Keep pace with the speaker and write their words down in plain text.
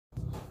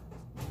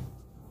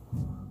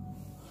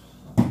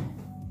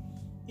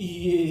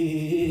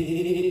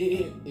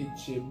Yeah,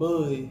 it's your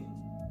boy,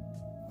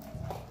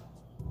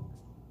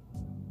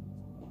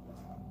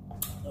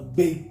 a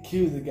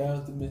BigQ, the guy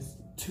with the Mr.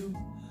 2.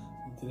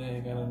 And today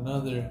I got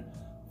another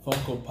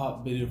Funko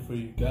Pop video for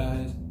you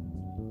guys.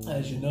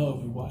 As you know,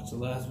 if you watched the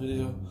last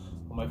video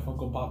on my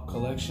Funko Pop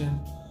collection,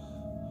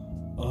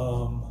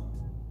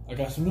 I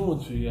got some new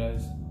ones for you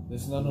guys.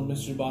 This is not no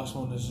mystery box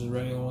one. This is a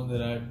regular one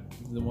the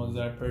ones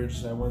that I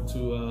purchased. I went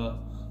to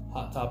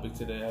Hot Topic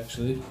today,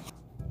 actually.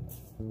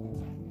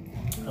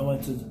 I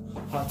went to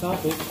Hot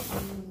Topic.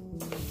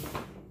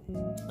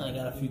 I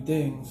got a few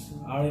things.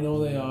 I already know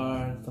what they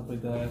are, stuff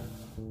like that.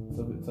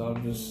 So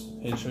I'm just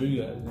here to show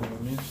you guys. You know what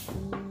I mean?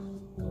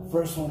 The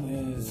first one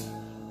is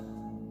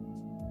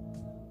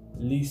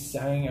Lee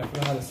Sang. I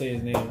forgot how to say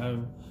his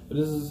name. But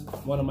this is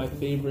one of my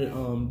favorite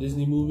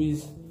Disney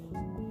movies,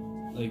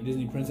 like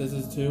Disney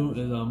princesses too,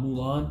 is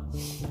Mulan.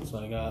 So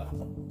I got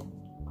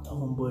that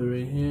one boy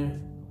right here.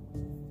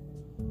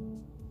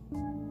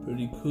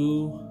 Pretty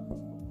cool.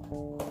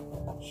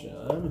 Shit,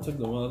 I haven't took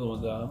the other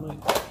ones out.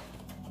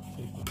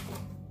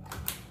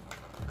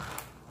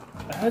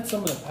 I had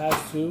some in the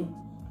past too,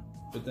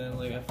 but then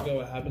like I forgot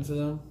what happened to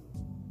them.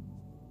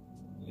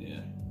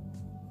 Yeah.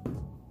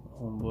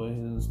 Homeboy,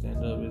 he doesn't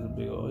stand up. He has a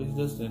big old. He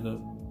does stand up.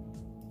 I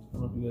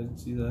don't know if you guys can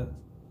see that.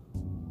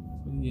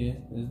 But yeah,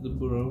 there's the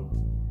bro.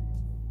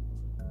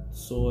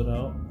 Sword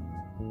out.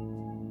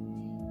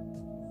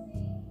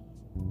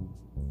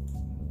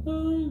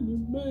 I'm the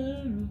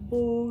man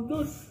for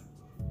us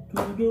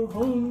to the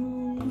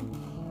home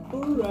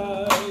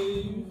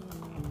arrive.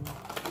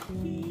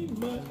 Keep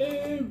my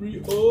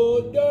every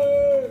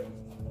order,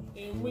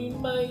 and we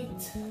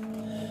might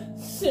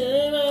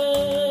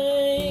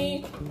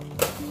survive.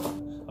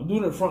 I'm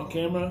doing a front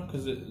camera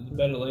because it's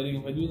better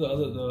lighting. If I do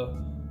no,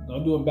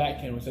 I'm doing back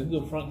camera. So I do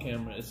the front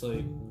camera, it's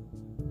like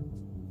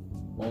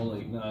more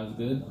like not as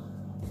good.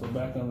 So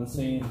back on the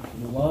same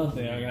Mulan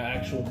thing, I got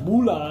actual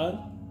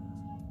Mulan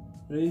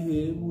right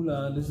here.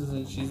 Mulan. This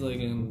isn't. She's like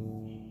in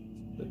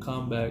the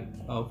combat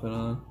outfit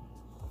on.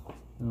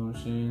 You know what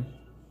I'm saying?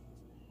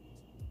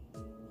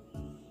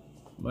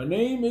 My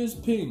name is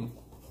Ping.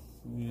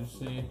 You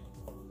see?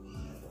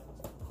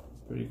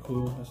 Pretty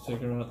cool. Let's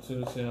take her out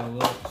too, see how it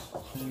looks.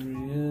 There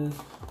he is.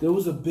 There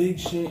was a big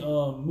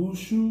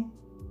Mushu.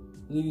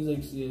 I think he's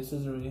like, yeah, it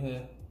says it right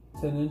here.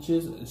 10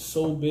 inches. It's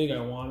so big,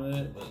 I wanted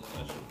it, but it's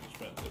actually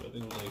expensive. I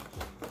think it was like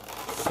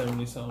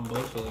 70 something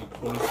bucks or like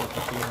 40 something. I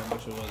forget how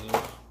much it was. It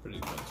was pretty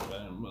expensive. I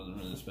wasn't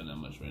really spend that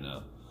much right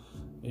now.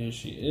 Here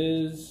she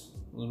is,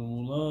 little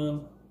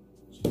Mulan.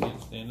 She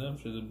can't stand up.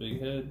 She has a big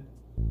head.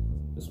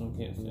 This one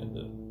can't stand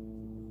up.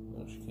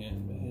 No, she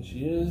can't. But here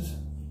she is.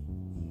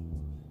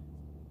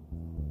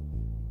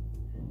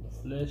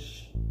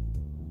 Flesh.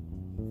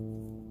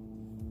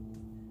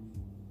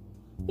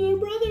 Little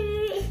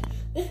brother!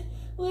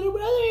 Little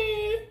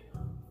brother!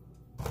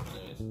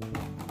 Anyways.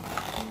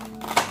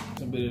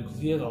 Some video, because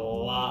he has a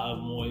lot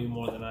of way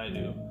more than I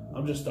do.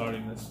 I'm just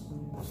starting this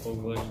whole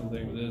collection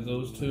thing, but there's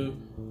those two.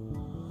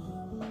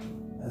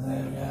 And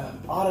then we got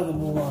out of the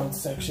Mulan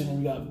section,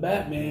 we got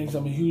Batman, because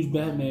I'm a huge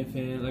Batman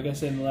fan. Like I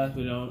said in the last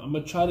video, I'm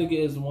going to try to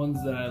get his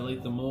ones that I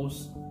like the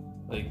most.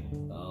 Like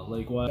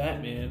what?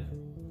 Batman.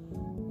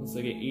 It's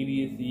like an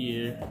 80th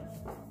year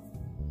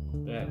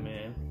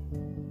Batman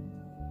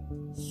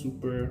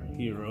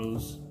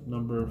superheroes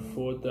number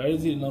 4. I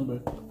didn't see the number.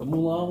 The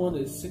Mulan one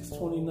is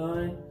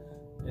 629,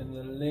 and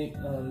the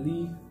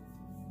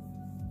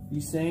Lee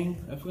Sang.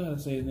 I forgot how to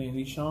say his name.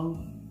 Lee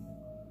Shang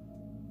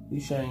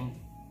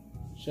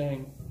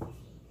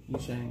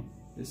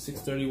is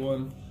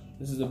 631.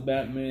 This is a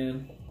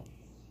Batman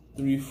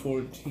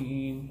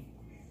 314.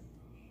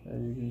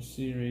 As you can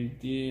see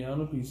right there. I don't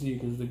know if you can see it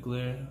because of the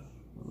glare.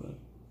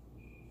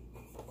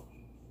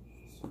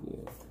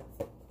 Yeah,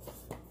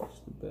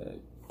 just the bag.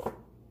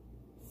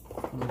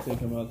 I'm gonna take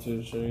him out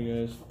too to show you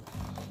guys.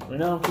 Right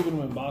now I'm keeping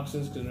them in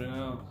boxes because right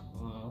now,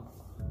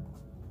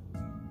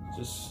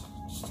 just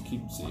to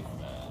keep it safe, man. You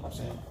know what I'm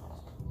saying?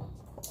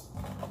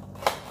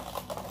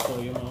 So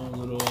I get my own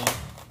little.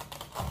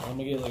 I'm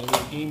gonna get like a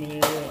little gaming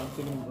area. I'm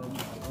thinking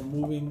of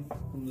removing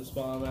from the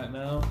spot I'm at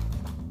now.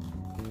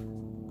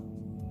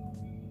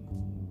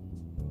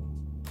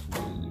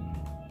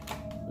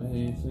 Hey,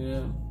 you see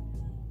him?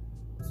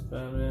 It's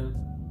Batman.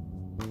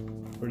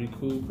 Pretty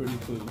cool, pretty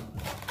cool.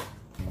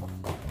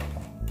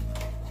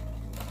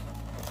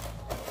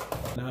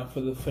 Now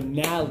for the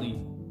finale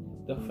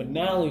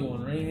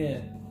one right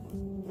here.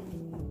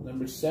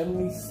 Number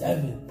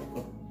 77.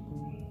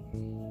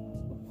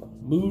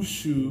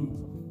 Mushu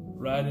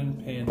riding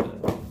panda.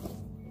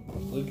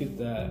 Look at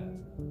that.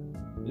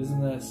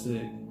 Isn't that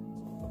sick?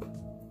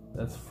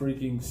 That's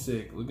freaking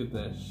sick. Look at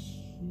that.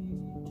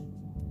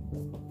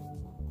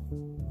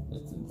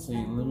 That's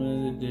insane.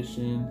 Limited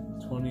edition,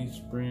 20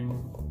 spring.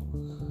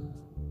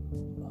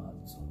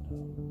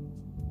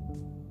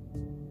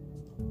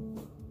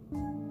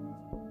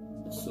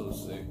 It's so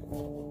sick.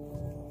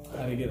 I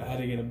had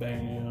to get a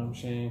banger, you know what I'm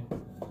saying?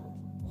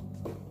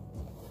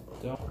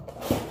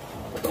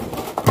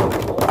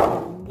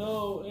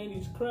 No, and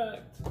he's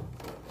cracked.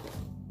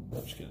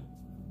 I'm just kidding.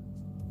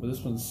 But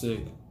this one's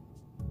sick.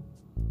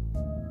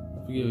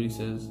 I forget what he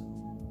says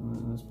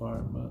in this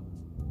part, but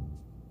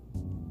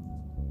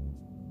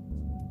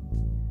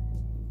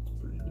it's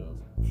pretty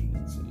dope. You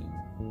should see it.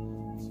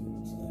 Let's see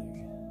what it's like.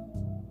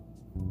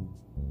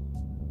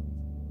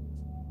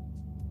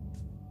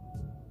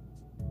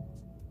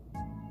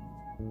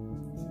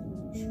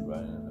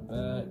 Right in the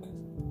back.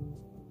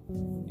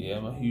 Yeah,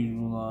 I'm a huge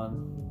Mulan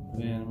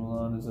fan.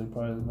 Mulan is like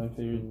probably my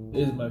favorite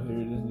Disney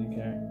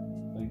character,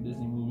 like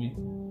Disney movie.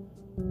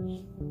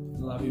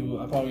 A lot of people,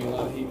 I probably get a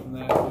lot of hate from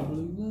that. People are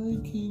like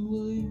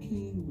Lion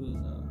King, but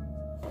nah,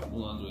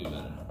 Mulan's way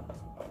better.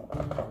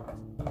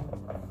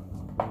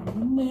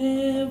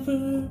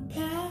 Never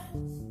pass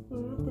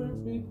for a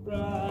perfect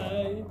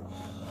bride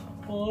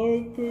or a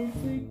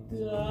perfect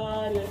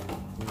daughter.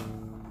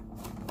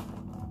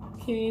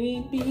 Can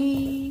it be?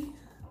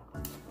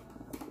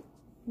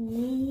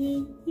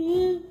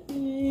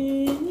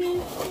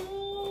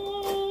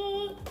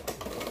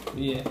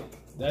 Yeah,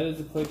 that is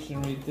the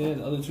collection right there.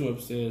 The other two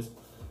upstairs.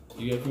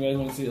 If you guys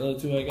want to see the other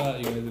two I got,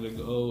 you guys are gonna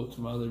go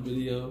to my other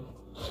video.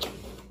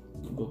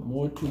 But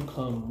more to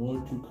come,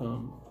 more to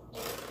come.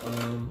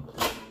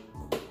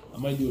 I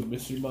might do a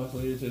mystery box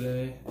later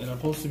today, and I'm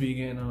supposed to be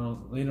getting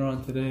later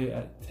on today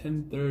at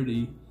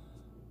 10:30.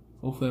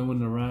 Hopefully I win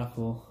the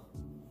raffle.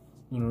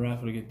 I'm gonna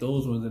raffle to get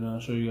those ones, and I'll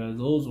show you guys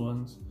those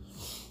ones.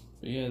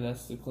 But yeah,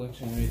 that's the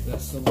collection right.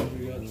 That's something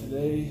we got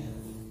today.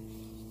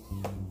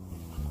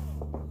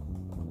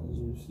 As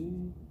you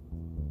see,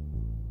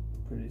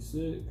 pretty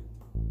sick.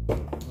 If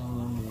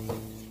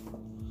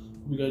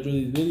you guys enjoy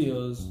these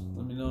videos,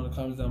 let me know in the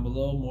comments down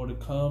below. More to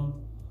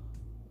come.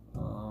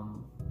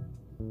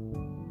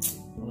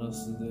 What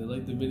else is there?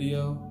 Like the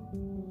video.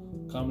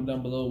 Comment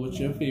down below what's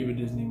your favorite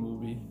Disney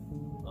movie.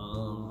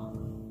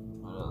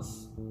 What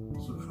else?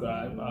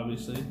 Subscribe,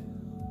 obviously.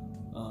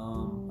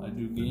 I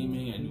do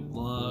gaming, I do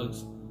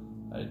vlogs,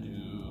 I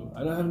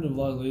don't have to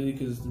vlog lately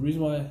because the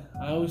reason why,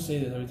 I always say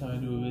this every time I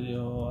do a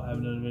video, I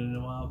haven't done a video in a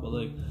while, but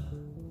like,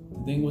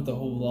 the thing with the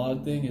whole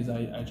vlog thing is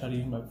I try to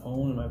use my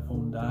phone and my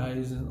phone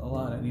dies a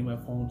lot. I need my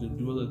phone to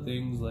do other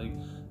things like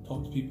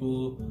talk to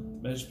people,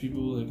 message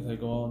people, like I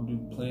go out and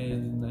do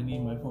plans, and I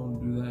need my phone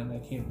to do that, and I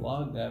can't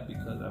vlog that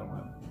because I don't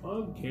have a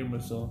vlog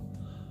camera, so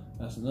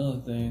that's another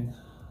thing.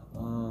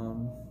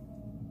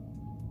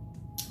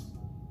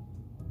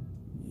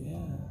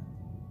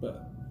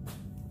 But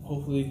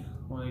hopefully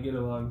when I get a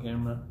vlog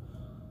camera,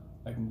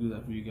 I can do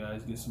that for you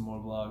guys, get some more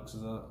vlogs,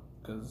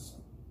 because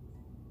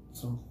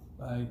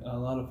a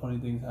lot of funny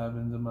things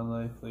happen in my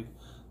life. Like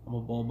I'm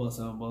a ball bust,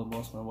 and I ball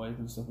bust my wife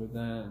and stuff like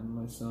that, and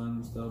my son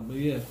and stuff. But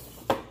yeah,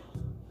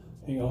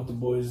 hang out with the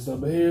boys and stuff.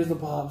 But here's the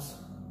pops.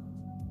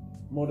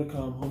 More to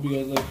come. Hope you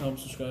guys like, comment,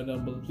 subscribe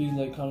down below. Please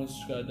like, comment,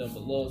 subscribe down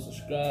below.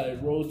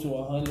 Subscribe. Road to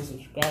 100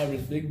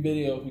 subscribers. Big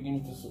video if you give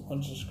me to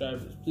 100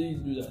 subscribers. Please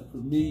do that for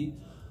me.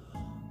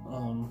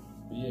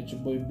 But yeah, it's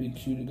your boy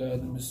BigQ, the guy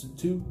that missed a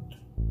tooth.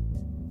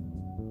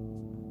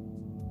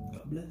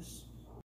 God bless.